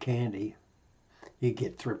eat candy. You'd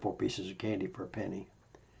get 3 or 4 pieces of candy for a penny.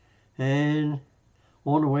 And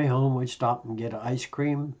on the way home, we'd stop and get an ice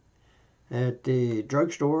cream at the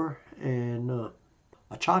drugstore, and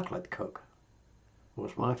a chocolate Coke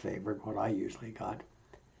was my favorite, what I usually got.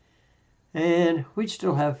 And we'd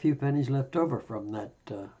still have a few pennies left over from that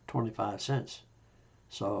 25 cents.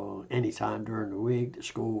 So anytime during the week, the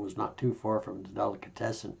school was not too far from the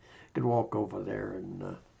delicatessen. Could walk over there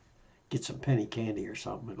and get some penny candy or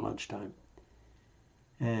something at lunchtime.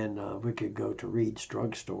 And we could go to Reed's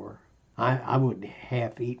drugstore. I wouldn't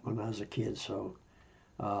half eat when I was a kid, so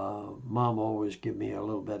Mom always give me a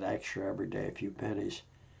little bit extra every day, a few pennies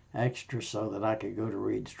extra, so that I could go to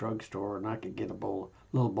Reed's drugstore and I could get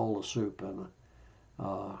little bowl of soup and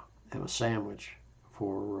a sandwich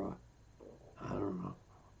for I don't know,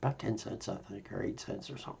 about 10 cents I think, or 8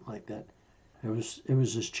 cents or something like that. It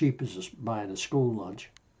was as cheap as buying a school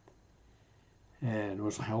lunch, and it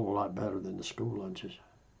was a hell of a lot better than the school lunches.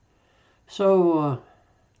 So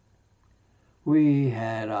we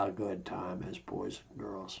had a good time as boys and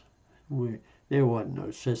girls. There wasn't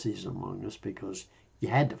no sissies among us because you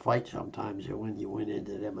had to fight sometimes when you went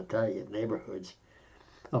into them Italian neighborhoods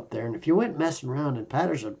up there. And if you went messing around in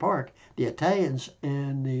Patterson Park, the Italians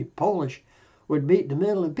and the Polish would meet in the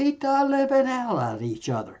middle and beat the living hell out of each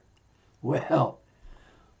other. Well,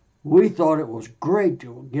 we thought it was great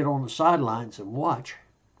to get on the sidelines and watch.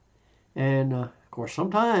 And of course,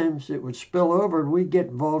 sometimes it would spill over and we'd get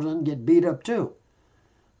involved and get beat up too.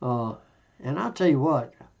 And I'll tell you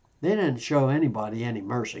what, they didn't show anybody any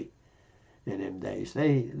mercy in them days.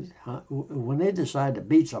 When they decided to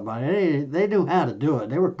beat somebody, they knew how to do it.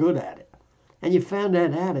 They were good at it. And you found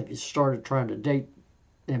that out if you started trying to date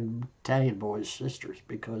them Italian boys' sisters,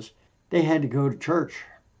 because they had to go to church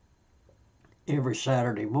every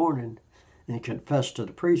Saturday morning and confess to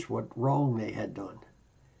the priest what wrong they had done.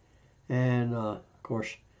 And of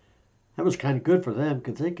course, that was kind of good for them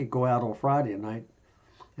because they could go out on Friday night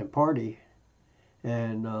and party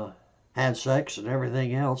and have sex and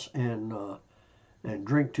everything else and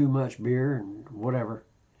drink too much beer and whatever,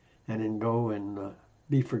 and then go and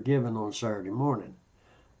be forgiven on Saturday morning.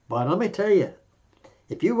 But let me tell you,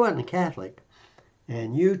 if you wasn't a Catholic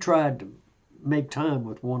and you tried to make time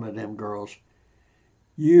with one of them girls,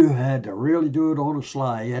 you had to really do it on the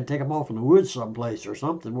sly. You had to take them off in the woods someplace or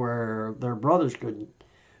something where their brothers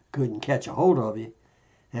couldn't catch a hold of you,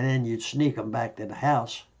 and then you'd sneak them back to the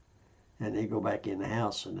house, and they'd go back in the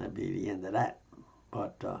house, and that'd be the end of that.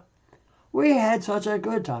 But we had such a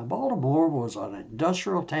good time. Baltimore was an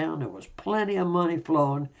industrial town. There was plenty of money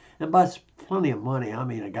flowing, and by plenty of money, I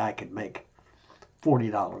mean a guy could make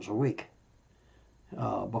 $40 a week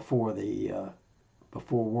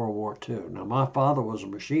before World War II. Now, my father was a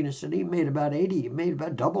machinist, and he made about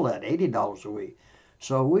double that, $80 a week.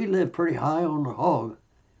 So we lived pretty high on the hog.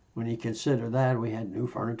 When you consider that, we had new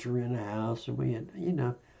furniture in the house, and we had,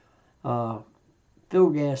 fuel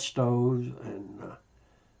gas stoves, and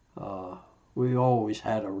we always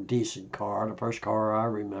had a decent car. The first car I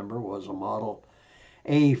remember was a Model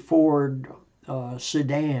A Ford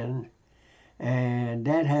sedan, and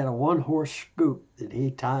Dad had a one-horse scoop that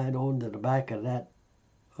he tied onto the back of that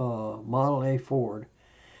Model A Ford.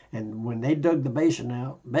 And when they dug the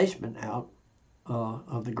basement out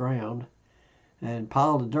of the ground and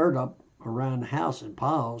piled the dirt up around the house in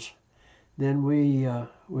piles, then we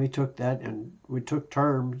took that and we took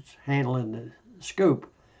turns handling the scoop.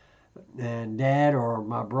 And Dad or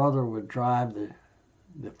my brother would drive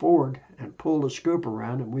the Ford and pull the scoop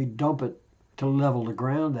around, and we'd dump it to level the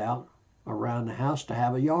ground out around the house to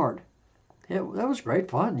have a yard. That was great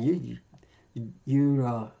fun.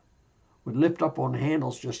 You would lift up on the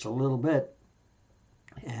handles just a little bit,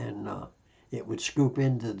 and it would scoop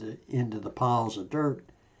into the piles of dirt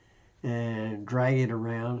and drag it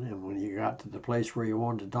around. And when you got to the place where you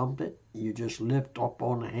wanted to dump it, you just lift up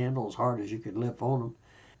on the handle as hard as you could lift on them.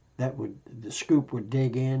 The scoop would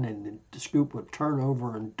dig in, and the scoop would turn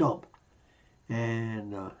over and dump,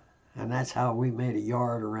 and that's how we made a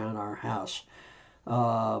yard around our house.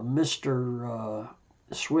 Mr.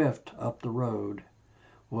 Swift up the road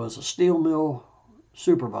was a steel mill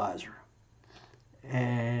supervisor,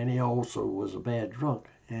 and he also was a bad drunk,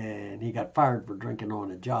 and he got fired for drinking on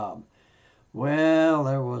the job. Well,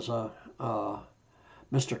 there was a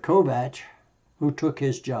Mr. Kovach who took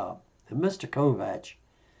his job, and Mr. Kovach,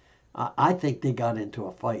 I think they got into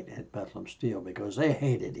a fight at Bethlehem Steel because they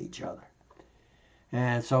hated each other.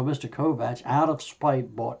 And so Mr. Kovach, out of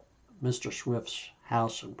spite, bought Mr. Swift's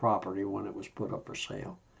house and property when it was put up for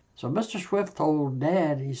sale. So Mr. Swift told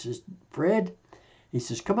Dad, he says, Fred, he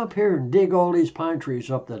says, come up here and dig all these pine trees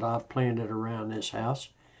up that I've planted around this house,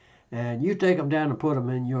 and you take them down and put them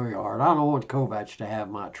in your yard. I don't want Kovach to have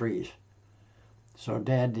my trees. So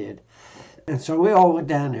Dad did. And so we all went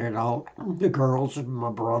down there, and all the girls and my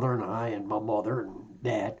brother and I and my mother and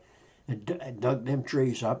Dad, and dug them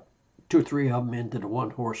trees up, 2 or 3 of them into the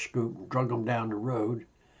one-horse scoop, and drug them down the road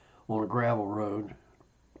on a gravel road,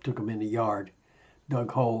 took them in the yard, dug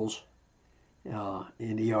holes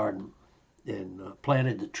in the yard and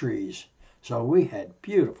planted the trees. So we had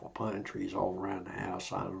beautiful pine trees all around the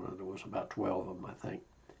house. I don't know, there was about 12 of them, I think.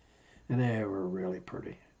 And they were really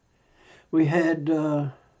pretty. We had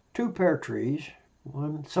two pear trees,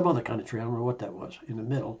 one, some other kind of tree, I don't know what that was, in the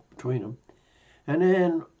middle between them. And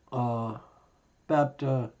then about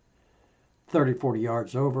 30, 40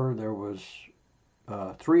 yards over, there was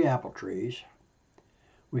 3 apple trees.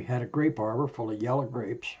 We had a grape arbor full of yellow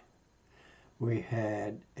grapes. We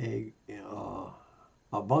had a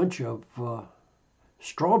bunch of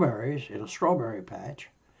strawberries in a strawberry patch,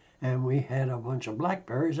 and we had a bunch of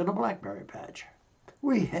blackberries in a blackberry patch.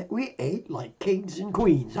 We ate like kings and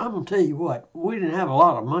queens. I'm gonna tell you what, we didn't have a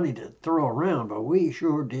lot of money to throw around, but we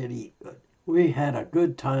sure did eat good. We had a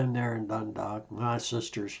good time there in Dundalk. My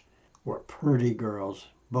sisters were pretty girls.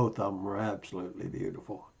 Both of them were absolutely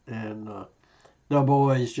beautiful, and the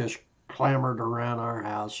boys just clamored around our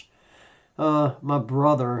house. My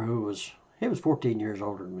brother, he was 14 years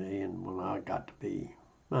older than me, and when I got to be,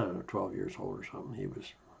 I don't know, 12 years old or something, he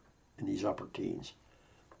was in his upper teens.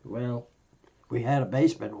 Well, we had a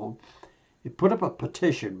basement. Well, he put up a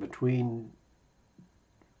petition between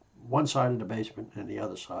one side of the basement and the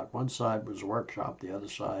other side. One side was a workshop, the other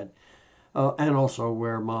side, and also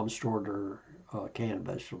where Mom stored her canned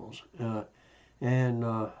vegetables. And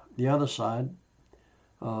the other side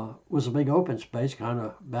was a big open space, kind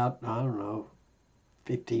of about, I don't know,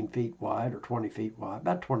 15 feet wide or 20 feet wide,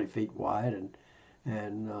 about 20 feet wide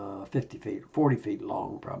and 50 feet, 40 feet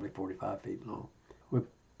long, probably 45 feet long.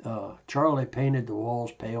 Charlie painted the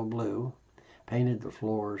walls pale blue, painted the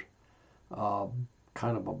floors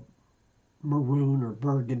kind of a maroon or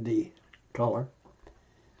burgundy color.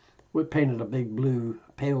 We painted a big blue,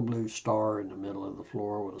 pale blue star in the middle of the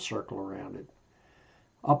floor with a circle around it.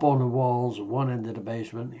 Up on the walls at one end of the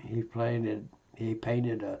basement, he painted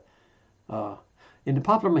in the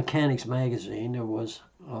Popular Mechanics magazine, there was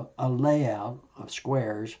a layout of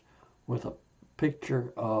squares with a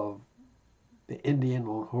picture of the Indian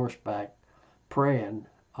on horseback praying,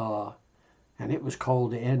 and it was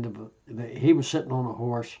called the end of he was sitting on a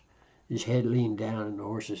horse, his head leaned down, and the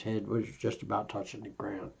horse's head was just about touching the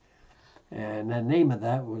ground. And the name of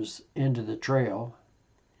that was End of the Trail.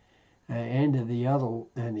 And the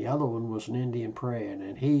other one was an Indian praying,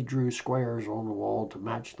 and he drew squares on the wall to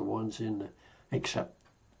match the ones in the, except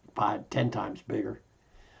 10 times bigger,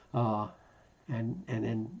 and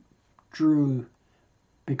then drew,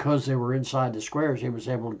 because they were inside the squares, he was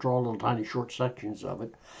able to draw little tiny short sections of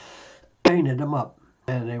it, painted them up,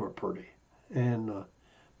 and they were pretty, and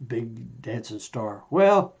big dancing star.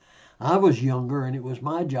 Well, I was younger, and it was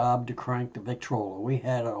my job to crank the Victrola. We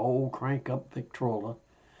had an old crank-up Victrola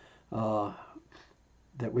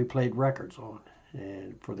that we played records on,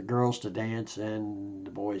 and for the girls to dance and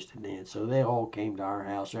the boys to dance. So they all came to our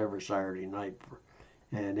house every Saturday night,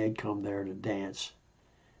 and they'd come there to dance.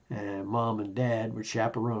 And Mom and Dad would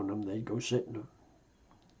chaperone them. They'd go sit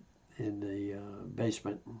in the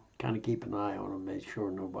basement and kind of keep an eye on them, make sure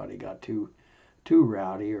nobody got too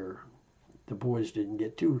rowdy, or the boys didn't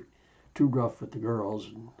get too rough with the girls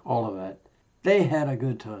and all of that. They had a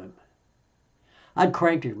good time. I'd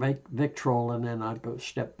crank the Victrola, and then I'd go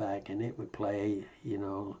step back, and it would play,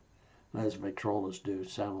 as Victrolas do.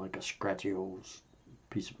 Sound like a scratchy old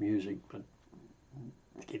piece of music, but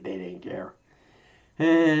they didn't care.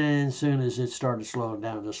 And as soon as it started slowing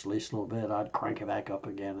down just at least a little bit, I'd crank it back up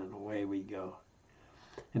again, and away we go.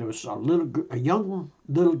 And there was a young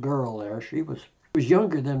little girl there. She was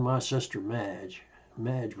younger than my sister Madge.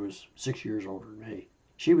 Madge was 6 years older than me.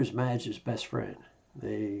 She was Madge's best friend.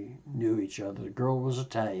 They knew each other. The girl was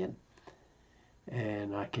Italian,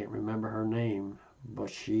 and I can't remember her name, but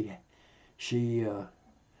she and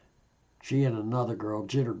another girl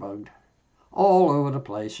jitterbugged all over the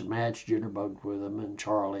place, and Madge jitterbugged with them, and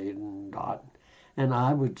Charlie and Dot, and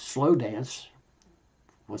I would slow dance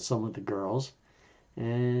with some of the girls,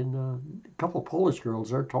 and a couple of Polish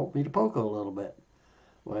girls there taught me to polka a little bit.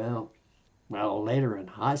 Well, later in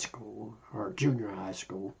high school, or junior high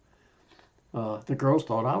school, the girls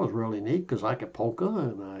thought I was really neat because I could polka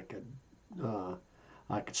and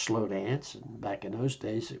I could slow dance. And back in those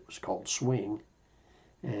days, it was called swing,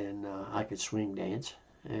 and I could swing dance.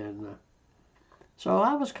 And so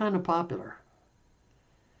I was kind of popular.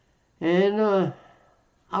 And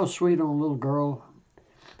I was sweet on a little girl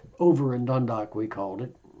over in Dundalk, we called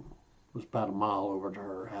it. It was about a mile over to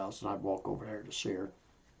her house, and I'd walk over there to see her.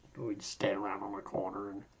 We'd stand around on the corner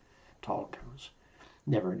and talk. It was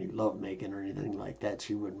never any love making or anything like that.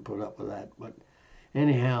 She wouldn't put up with that. But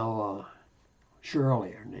anyhow,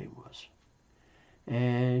 Shirley, her name was.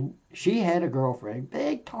 And she had a girlfriend,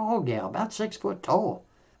 big, tall gal, about 6 foot tall,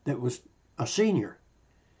 that was a senior.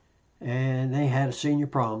 And they had a senior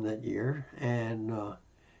prom that year. And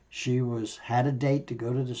she had a date to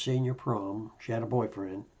go to the senior prom. She had a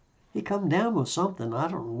boyfriend. He come down with something. I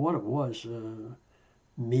don't know what it was.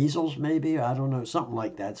 Measles, maybe. I don't know. Something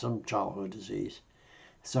like that. Some childhood disease.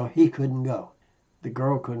 So he couldn't go. The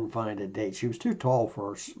girl couldn't find a date. She was too tall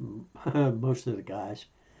for most of the guys.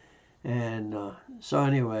 And so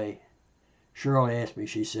anyway, Shirley asked me,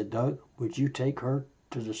 she said, Doug, would you take her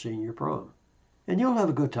to the senior prom? And you'll have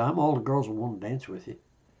a good time. All the girls will want to dance with you.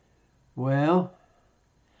 Well,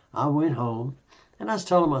 I went home and I was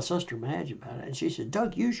telling my sister Madge about it. And she said,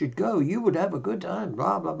 Doug, you should go. You would have a good time.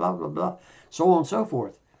 Blah, blah, blah, blah, blah. So on and so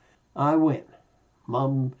forth. I went.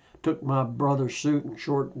 Mom took my brother's suit and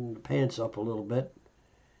shortened the pants up a little bit.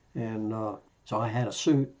 And so I had a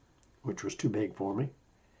suit, which was too big for me,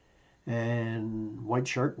 and white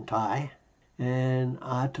shirt and tie. And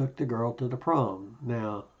I took the girl to the prom.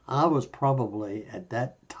 Now, I was probably, at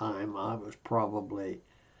that time, about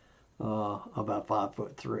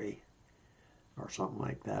 5'3" or something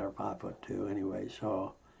like that, or 5'2" anyway.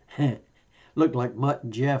 So looked like Mutt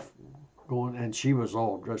and Jeff going, and she was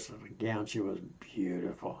all dressed in a gown. She was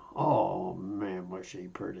beautiful. Oh man, was she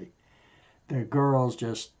pretty. The girls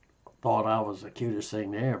just thought I was the cutest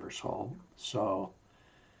thing they ever saw. So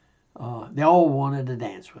they all wanted to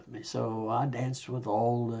dance with me. So I danced with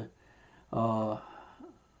all the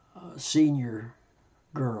senior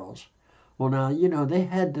girls. Well, now, you know, they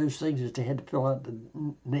had those things that they had to fill out the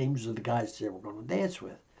names of the guys they were going to dance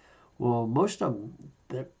with. Well, most of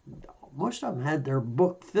them had their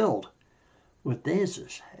book filled with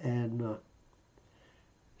dances. And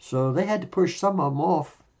so they had to push some of them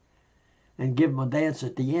off and give them a dance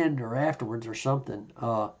at the end or afterwards or something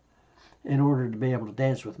in order to be able to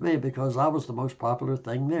dance with me, because I was the most popular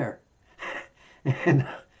thing there. and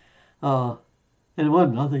it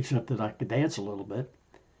wasn't nothing except that I could dance a little bit.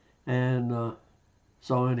 And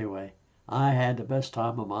so anyway, I had the best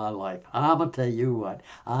time of my life. I'm going to tell you what,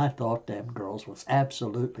 I thought them girls was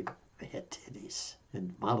absolutely going to hit titties.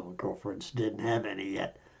 And my little girlfriends didn't have any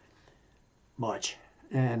yet. Much.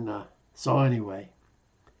 And so anyway,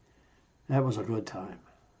 that was a good time.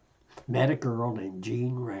 Met a girl named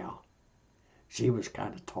Jean Rao. She was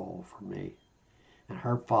kind of tall for me. And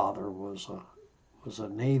her father was a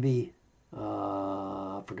Navy,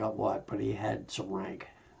 I forgot what, but he had some rank.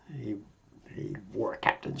 He wore a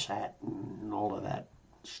captain's hat and all of that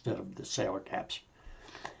instead of the sailor caps.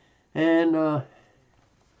 And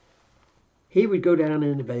he would go down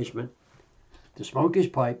in the basement to smoke his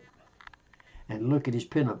pipe and look at his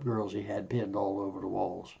pinup girls he had pinned all over the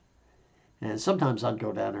walls. And sometimes I'd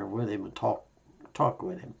go down there with him and talk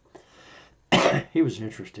with him. He was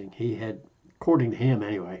interesting. He had, according to him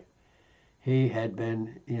anyway, he had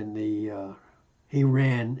been in he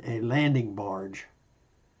ran a landing barge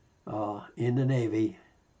in the Navy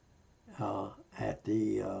at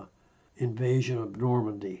the invasion of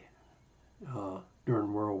Normandy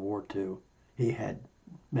during World War II. He had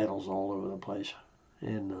medals all over the place.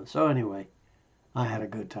 And so anyway, I had a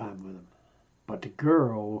good time with him. But the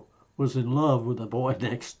girl was in love with the boy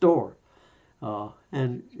next door.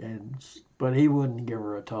 But he wouldn't give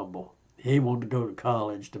her a tumble. He wanted to go to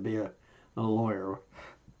college to be a lawyer,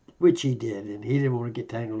 which he did, and he didn't want to get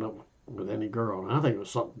tangled up with any girl. And I think there was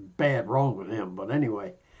something bad wrong with him. But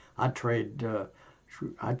anyway, I'd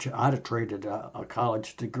have traded a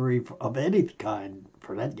college degree of any kind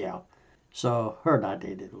for that gal. So her and I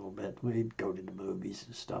dated a little bit. We'd go to the movies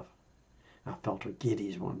and stuff. I felt her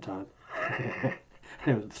giddies one time.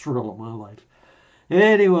 It was the thrill of my life.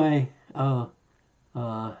 Anyway,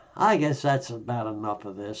 I guess that's about enough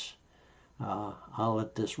of this. I'll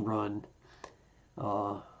let this run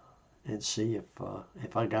and see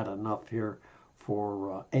if I got enough here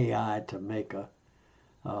for AI to make a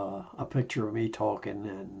picture of me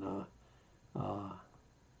talking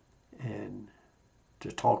and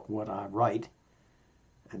to talk what I write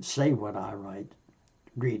and say what I write,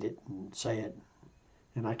 read it and say it,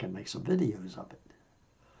 and I can make some videos of it.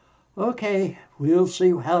 Okay, we'll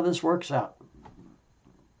see how this works out.